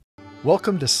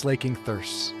Welcome to Slaking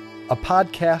Thirsts, a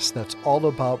podcast that's all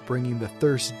about bringing the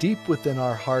thirst deep within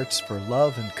our hearts for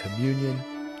love and communion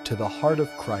to the heart of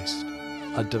Christ,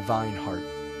 a divine heart,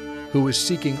 who is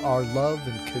seeking our love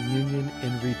and communion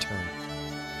in return.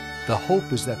 The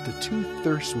hope is that the two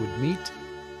thirsts would meet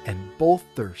and both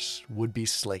thirsts would be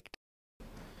slaked.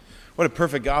 What a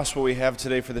perfect gospel we have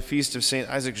today for the feast of St.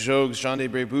 Isaac Jogues, Jean de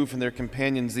Brébeuf, and their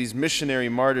companions, these missionary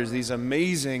martyrs, these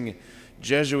amazing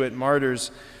Jesuit martyrs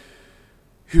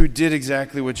who did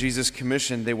exactly what Jesus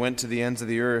commissioned. They went to the ends of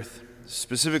the earth,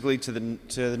 specifically to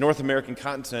the North American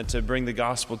continent, to bring the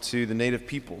gospel to the native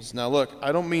peoples. Now look,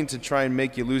 I don't mean to try and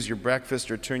make you lose your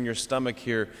breakfast or turn your stomach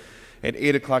here at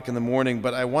 8 o'clock in the morning,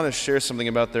 but I want to share something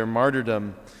about their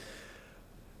martyrdom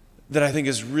that I think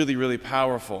is really, really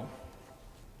powerful.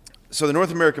 So the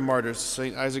North American martyrs,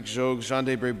 St. Isaac Jogues, Jean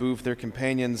de Brébeuf, their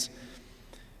companions,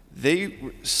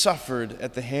 they suffered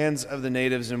at the hands of the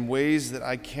natives in ways that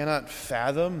I cannot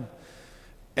fathom,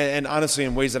 and honestly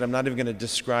in ways that I'm not even going to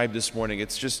describe this morning.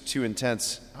 It's just too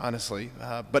intense, honestly.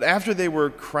 But after they were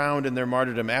crowned in their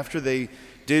martyrdom, after they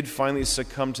did finally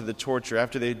succumb to the torture,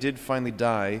 after they did finally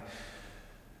die,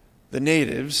 the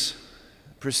natives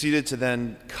proceeded to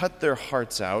then cut their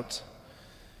hearts out,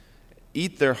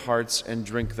 eat their hearts, and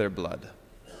drink their blood.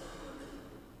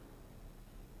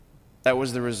 That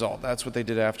was the result. That's what they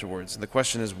did afterwards. And the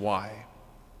question is why?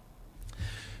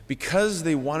 Because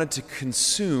they wanted to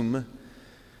consume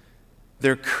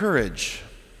their courage.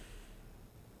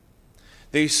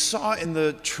 They saw in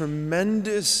the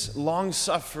tremendous,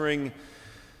 long-suffering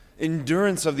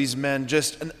endurance of these men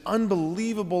just an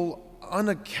unbelievable,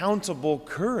 unaccountable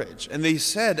courage. And they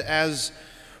said, as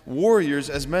warriors,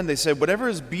 as men, they said, whatever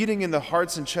is beating in the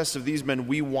hearts and chests of these men,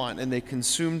 we want. And they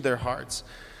consumed their hearts.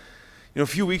 You know, a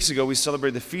few weeks ago, we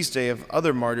celebrated the feast day of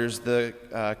other martyrs, the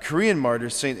Korean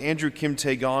martyrs, St. Andrew Kim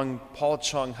Tae-gong, Paul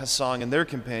Chung Hasang, and their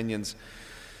companions.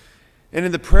 And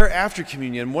in the prayer after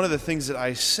communion, one of the things that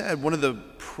I said, one of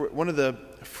the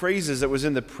phrases that was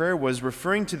in the prayer was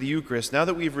referring to the Eucharist. Now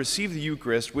that we've received the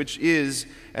Eucharist, which is,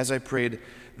 as I prayed,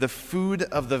 the food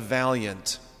of the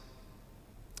valiant.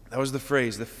 That was the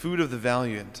phrase, the food of the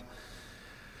valiant.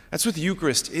 That's what the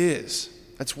Eucharist is.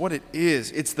 That's what it is.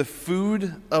 It's the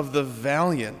food of the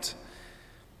valiant.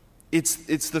 It's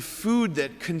the food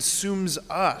that consumes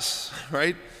us,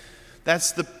 right?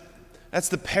 That's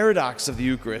the paradox of the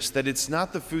Eucharist, that it's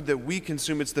not the food that we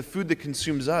consume, it's the food that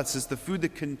consumes us. It's the food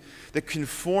that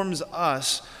conforms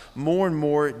us more and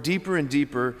more, deeper and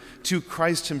deeper to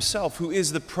Christ himself, who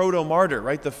is the proto-martyr,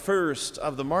 right? The first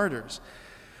of the martyrs,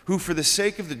 who for the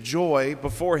sake of the joy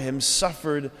before him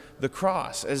suffered the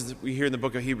cross, as we hear in the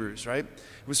book of Hebrews, right?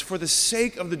 It was for the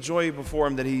sake of the joy before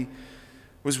him that he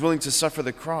was willing to suffer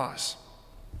the cross.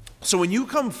 So when you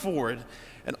come forward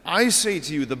and I say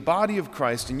to you, the body of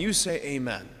Christ, and you say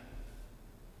amen,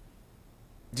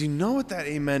 do you know what that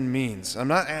amen means? I'm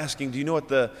not asking, do you know what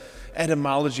the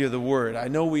etymology of the word? I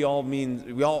know we all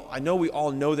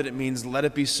know that it means let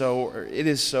it be so, or it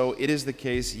is the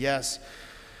case, yes.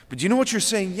 But do you know what you're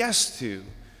saying yes to?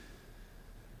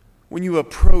 When you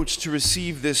approach to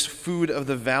receive this food of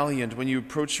the valiant, when you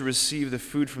approach to receive the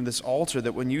food from this altar,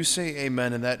 that when you say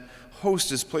amen and that host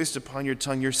is placed upon your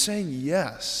tongue, you're saying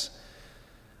yes.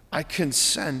 I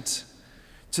consent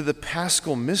to the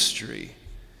paschal mystery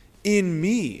in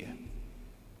me.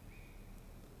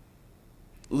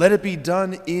 Let it be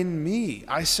done in me.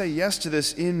 I say yes to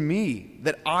this in me,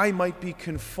 that I might be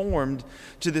conformed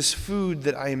to this food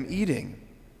that I am eating.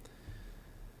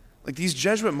 Like these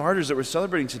Jesuit martyrs that we're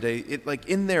celebrating today,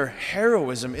 in their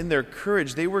heroism, in their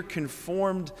courage, they were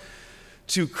conformed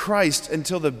to Christ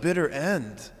until the bitter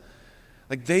end.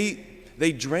 Like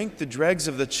they drank the dregs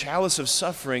of the chalice of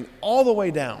suffering all the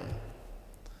way down.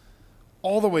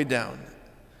 All the way down.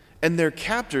 And their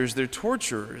captors, their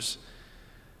torturers,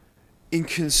 in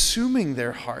consuming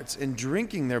their hearts and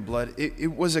drinking their blood,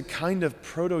 it was a kind of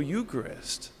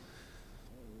proto-Eucharist.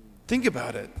 Think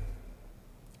about it.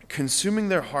 Consuming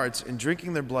their hearts and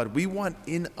drinking their blood, we want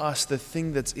in us the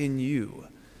thing that's in you.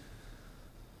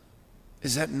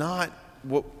 Is that not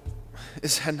what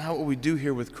we do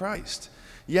here with Christ?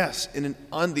 Yes, in the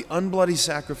unbloody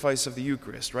sacrifice of the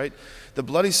Eucharist, right? The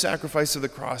bloody sacrifice of the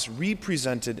cross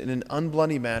represented in an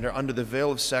unbloody manner under the veil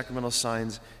of sacramental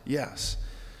signs, yes.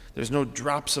 There's no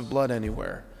drops of blood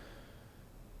anywhere.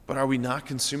 But are we not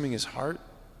consuming his heart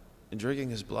and drinking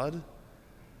his blood?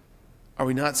 Are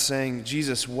we not saying,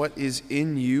 Jesus, what is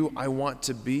in you, I want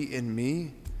to be in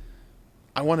me?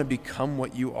 I want to become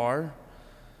what you are?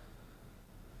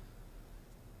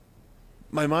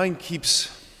 My mind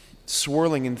keeps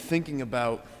swirling and thinking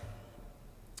about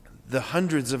the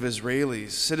hundreds of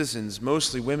Israelis, citizens,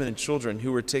 mostly women and children,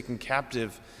 who were taken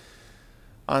captive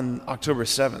on October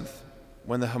 7th,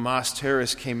 when the Hamas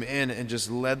terrorists came in and just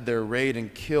led their raid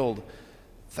and killed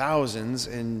thousands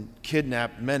and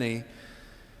kidnapped many.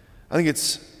 I think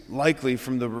it's likely,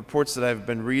 from the reports that I've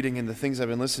been reading and the things I've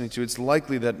been listening to, it's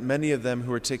likely that many of them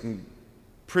who were taken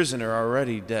prisoner are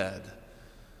already dead.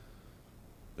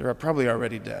 They're probably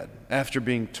already dead after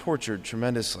being tortured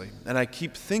tremendously. And I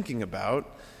keep thinking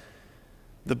about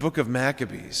the book of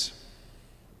Maccabees,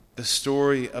 the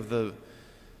story of the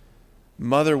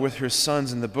mother with her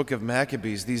sons in the book of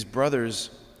Maccabees, these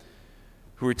brothers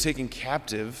who were taken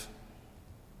captive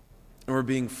and were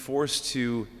being forced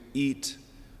to eat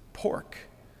pork.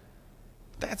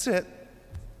 That's it.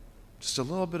 Just a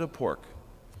little bit of pork.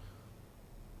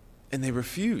 And they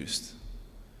refused.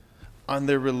 On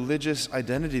their religious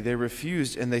identity, they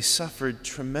refused, and they suffered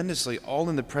tremendously, all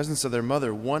in the presence of their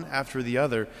mother, one after the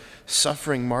other,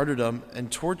 suffering martyrdom and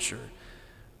torture.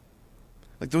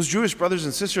 Like those Jewish brothers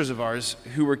and sisters of ours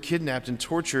who were kidnapped and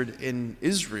tortured in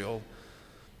Israel,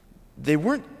 they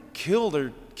weren't killed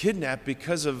or kidnapped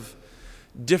because of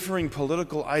differing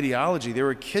political ideology. They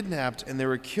were kidnapped and they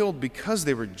were killed because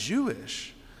they were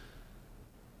Jewish.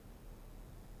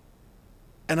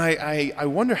 And I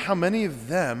wonder how many of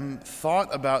them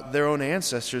thought about their own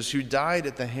ancestors who died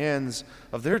at the hands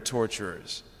of their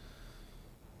torturers.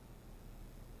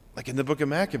 Like in the book of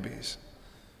Maccabees.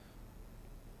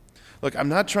 Look, I'm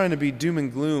not trying to be doom and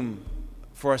gloom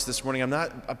for us this morning. I'm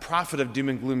not a prophet of doom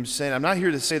and gloom saying. I'm not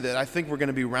here to say that I think we're going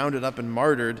to be rounded up and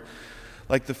martyred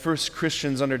like the first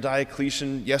Christians under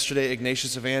Diocletian, yesterday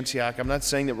Ignatius of Antioch. I'm not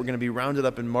saying that we're going to be rounded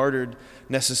up and martyred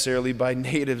necessarily by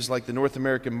natives like the North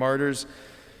American martyrs.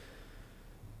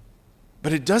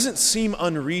 But it doesn't seem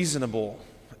unreasonable,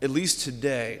 at least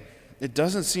today, it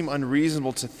doesn't seem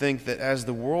unreasonable to think that as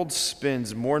the world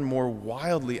spins more and more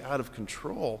wildly out of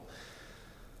control,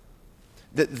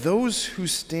 that those who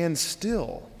stand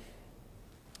still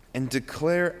and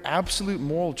declare absolute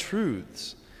moral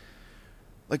truths,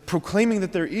 like proclaiming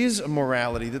that there is a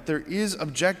morality, that there is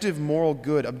objective moral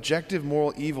good, objective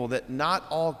moral evil, that not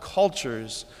all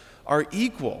cultures are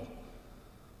equal.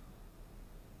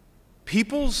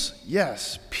 Peoples,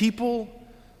 yes, people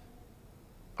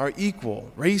are equal.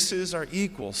 Races are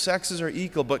equal. Sexes are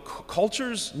equal. But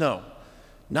cultures, no.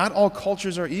 Not all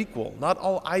cultures are equal. Not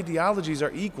all ideologies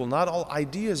are equal. Not all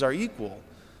ideas are equal.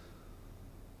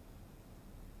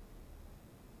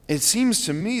 It seems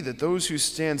to me that those who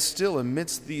stand still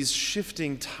amidst these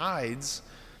shifting tides,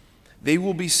 we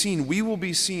will be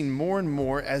seen more and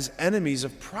more as enemies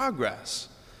of progress.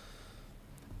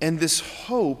 And this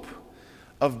hope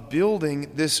of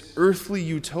building this earthly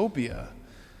utopia,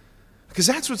 because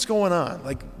that's what's going on.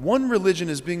 Like, one religion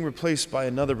is being replaced by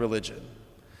another religion.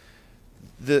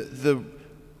 The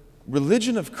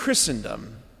religion of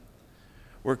Christendom,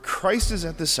 where Christ is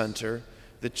at the center,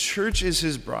 the church is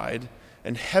his bride,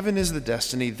 and heaven is the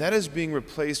destiny, that is being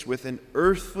replaced with an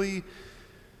earthly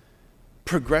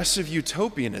progressive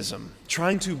utopianism,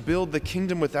 trying to build the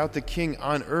kingdom without the king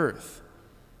on earth.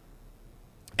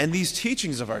 And these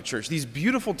teachings of our church, these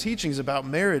beautiful teachings about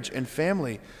marriage and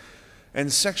family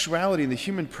and sexuality and the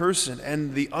human person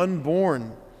and the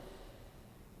unborn,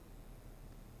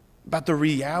 about the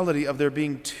reality of there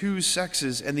being two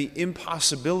sexes and the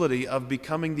impossibility of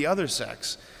becoming the other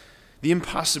sex, the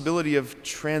impossibility of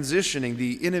transitioning,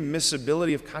 the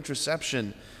inadmissibility of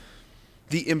contraception,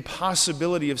 the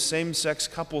impossibility of same-sex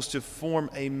couples to form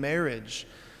a marriage.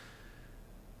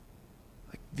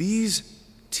 Like, these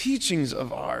teachings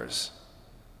of ours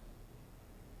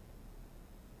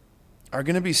are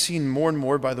going to be seen more and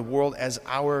more by the world as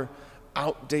our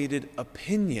outdated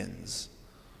opinions.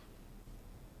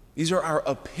 These are our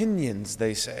opinions,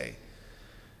 they say.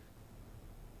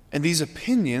 And these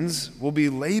opinions will be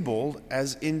labeled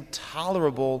as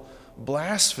intolerable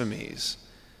blasphemies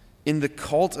in the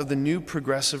cult of the new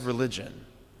progressive religion.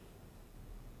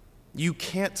 You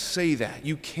can't say that.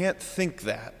 You can't think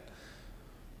that.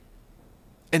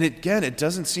 And again, it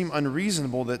doesn't seem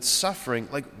unreasonable that suffering,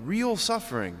 like real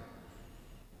suffering,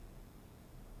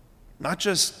 not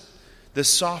just the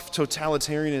soft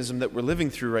totalitarianism that we're living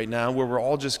through right now, where we're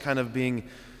all just kind of being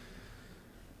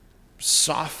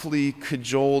softly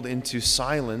cajoled into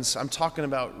silence. I'm talking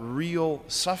about real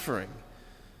suffering.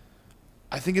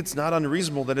 I think it's not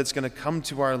unreasonable that it's going to come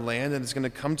to our land and it's going to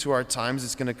come to our times,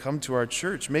 it's going to come to our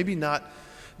church. Maybe not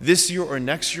this year or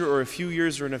next year or a few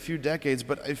years or in a few decades,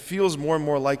 but it feels more and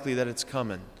more likely that it's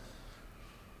coming.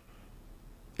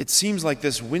 It seems like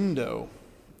this window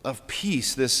of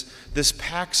peace, this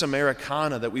Pax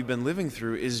Americana that we've been living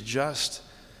through is just,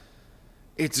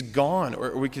 it's gone.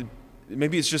 Or we could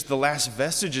maybe it's just the last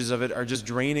vestiges of it are just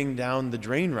draining down the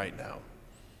drain right now.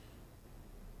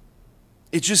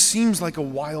 It just seems like a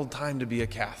wild time to be a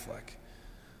Catholic.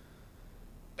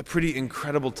 A pretty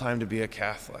incredible time to be a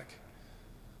Catholic.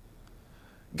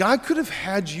 God could have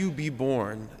had you be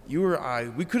born, you or I,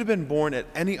 we could have been born at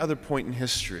any other point in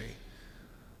history.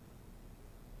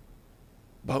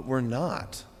 But we're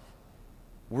not.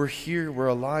 We're here, we're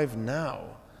alive now.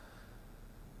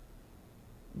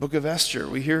 Book of Esther,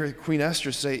 we hear Queen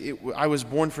Esther say, I was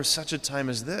born for such a time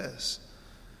as this.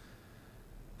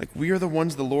 Like, we are the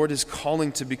ones the Lord is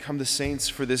calling to become the saints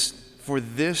for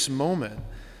this moment.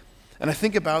 And I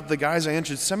think about the guys I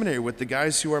entered seminary with, the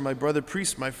guys who are my brother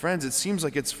priests, my friends. It seems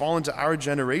like it's fallen to our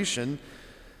generation,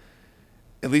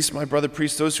 at least my brother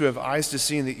priests, those who have eyes to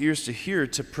see and the ears to hear,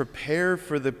 to prepare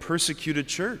for the persecuted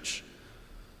church,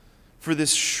 for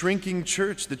this shrinking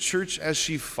church, the church as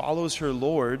she follows her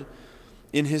Lord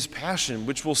in his passion,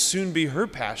 which will soon be her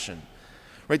passion.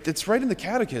 Right? That's right in the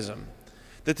Catechism,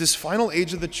 that this final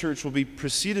age of the church will be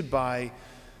preceded by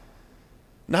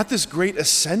not this great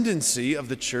ascendancy of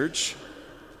the church,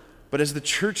 but as the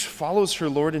church follows her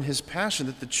Lord in his passion,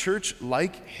 that the church,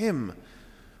 like him,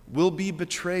 will be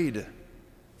betrayed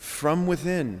from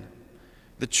within.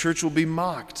 The church will be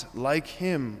mocked like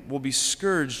him, will be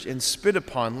scourged and spit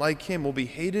upon like him, will be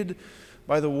hated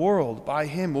by the world by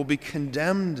him, will be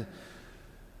condemned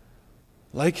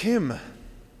like him,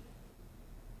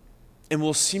 and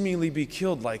will seemingly be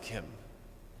killed like him.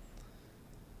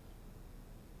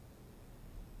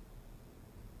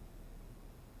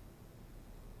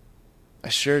 I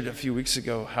shared a few weeks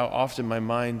ago how often my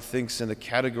mind thinks in the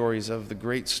categories of the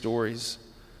great stories,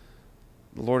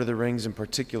 the Lord of the Rings in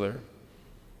particular.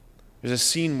 There's a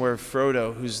scene where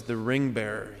Frodo, who's the ring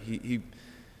bearer, he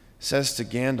says to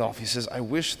Gandalf, he says, I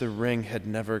wish the ring had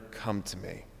never come to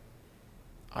me.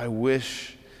 I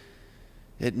wish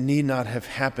it need not have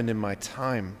happened in my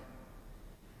time.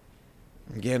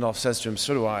 And Gandalf says to him,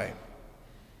 so do I,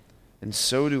 and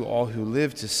so do all who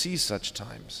live to see such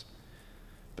times.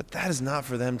 But that is not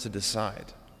for them to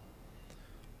decide.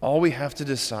 All we have to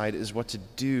decide is what to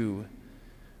do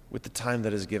with the time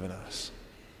that is given us.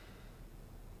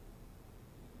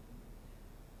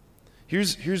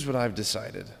 Here's what I've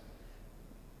decided.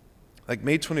 Like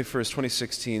May 21st,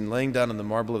 2016, laying down on the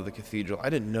marble of the cathedral, I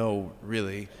didn't know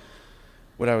really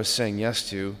what I was saying yes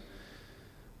to.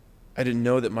 I didn't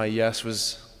know that my yes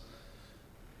was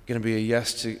going to be a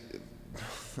yes to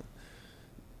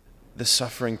the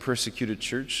suffering, persecuted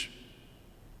church.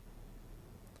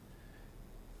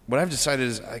 What I've decided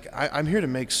is I'm here to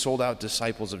make sold-out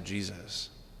disciples of Jesus.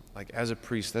 Like, as a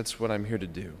priest, that's what I'm here to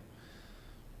do.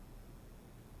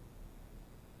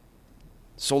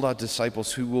 Sold-out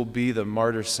disciples who will be the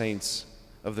martyr saints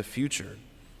of the future,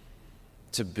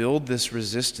 to build this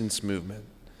resistance movement.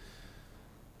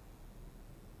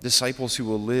 Disciples who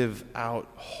will live out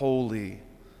holy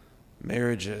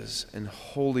marriages and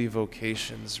holy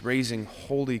vocations, raising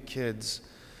holy kids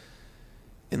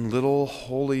in little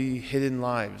holy hidden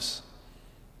lives.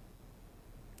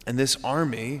 And this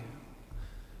army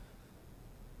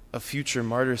of future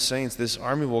martyr saints, this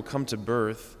army will come to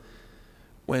birth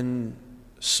when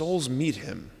souls meet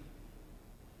him.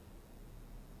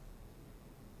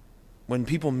 When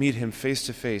people meet him face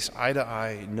to face, eye to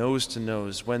eye, nose to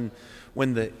nose, when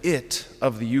the it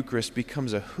of the Eucharist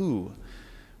becomes a who,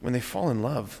 when they fall in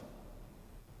love.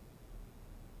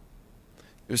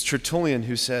 It was Tertullian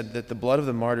who said that the blood of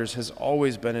the martyrs has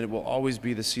always been and it will always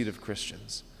be the seed of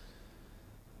Christians.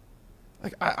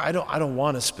 Like, I don't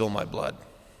want to spill my blood.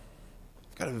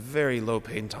 I've got a very low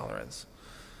pain tolerance.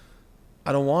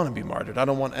 I don't want to be martyred. I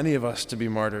don't want any of us to be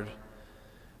martyred.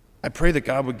 I pray that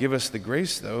God would give us the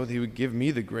grace, though, that he would give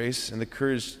me the grace and the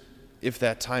courage if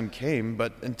that time came.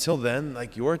 But until then,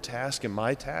 like your task and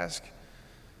my task,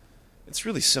 it's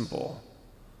really simple.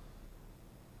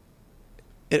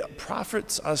 It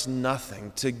profits us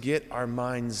nothing to get our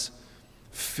minds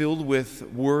filled with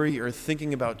worry or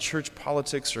thinking about church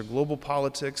politics or global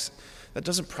politics. That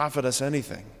doesn't profit us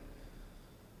anything.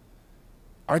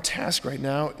 Our task right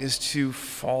now is to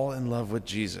fall in love with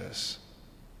Jesus.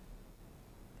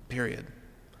 Period.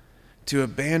 To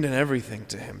abandon everything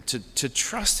to him, to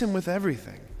trust him with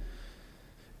everything.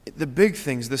 The big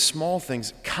things, the small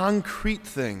things, concrete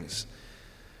things.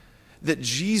 That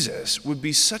Jesus would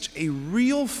be such a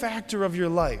real factor of your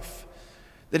life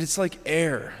that it's like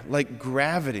air, like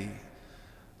gravity,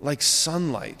 like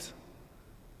sunlight.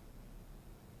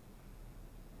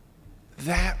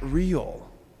 That real,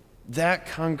 that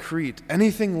concrete.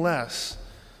 Anything less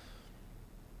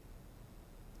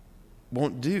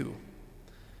won't do.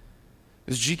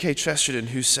 was G.K. Chesterton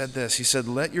who said this. He said,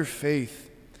 "Let your faith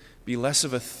be less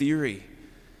of a theory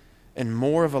and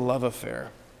more of a love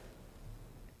affair."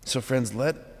 So friends,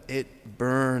 let it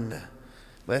burn.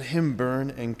 Let him burn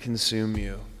and consume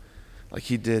you like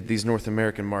he did these North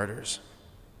American martyrs.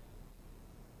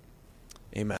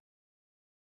 Amen.